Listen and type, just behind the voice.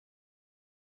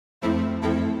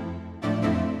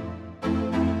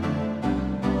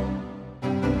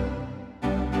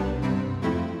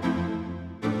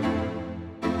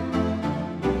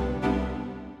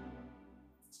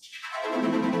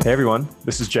Hey everyone,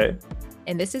 this is Jay,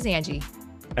 And this is Angie.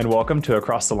 and welcome to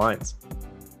Across the Lines.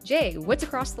 Jay, what's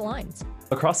Across the Lines?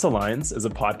 Across the Lines is a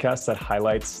podcast that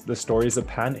highlights the stories of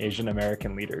Pan-Asian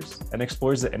American leaders and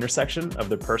explores the intersection of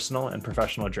their personal and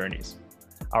professional journeys.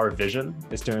 Our vision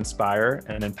is to inspire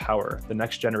and empower the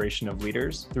next generation of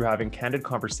leaders through having candid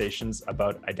conversations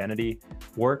about identity,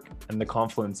 work, and the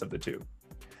confluence of the two.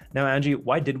 Now, Angie,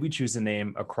 why did we choose the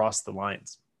name Across the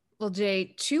Lines? Well,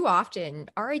 Jay, too often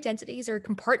our identities are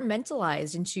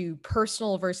compartmentalized into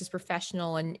personal versus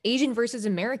professional and Asian versus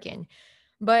American.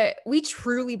 But we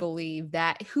truly believe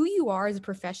that who you are as a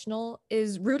professional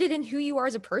is rooted in who you are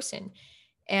as a person.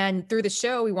 And through the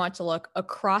show, we want to look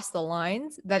across the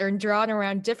lines that are drawn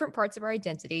around different parts of our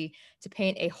identity to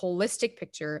paint a holistic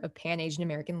picture of Pan-Asian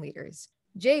American leaders.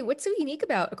 Jay, what's so unique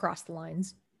about Across the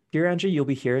Lines? Here, Angie, you'll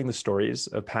be hearing the stories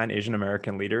of Pan-Asian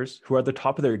American leaders who are at the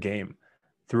top of their game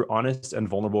through honest and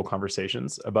vulnerable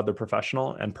conversations about their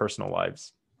professional and personal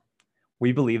lives.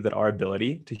 We believe that our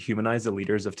ability to humanize the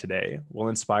leaders of today will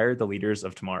inspire the leaders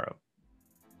of tomorrow.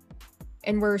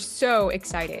 And we're so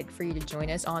excited for you to join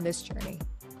us on this journey.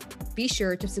 Be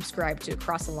sure to subscribe to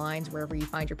Across the Lines wherever you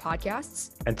find your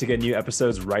podcasts. And to get new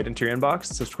episodes right into your inbox,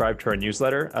 subscribe to our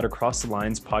newsletter at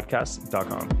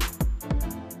acrossthelinespodcast.com.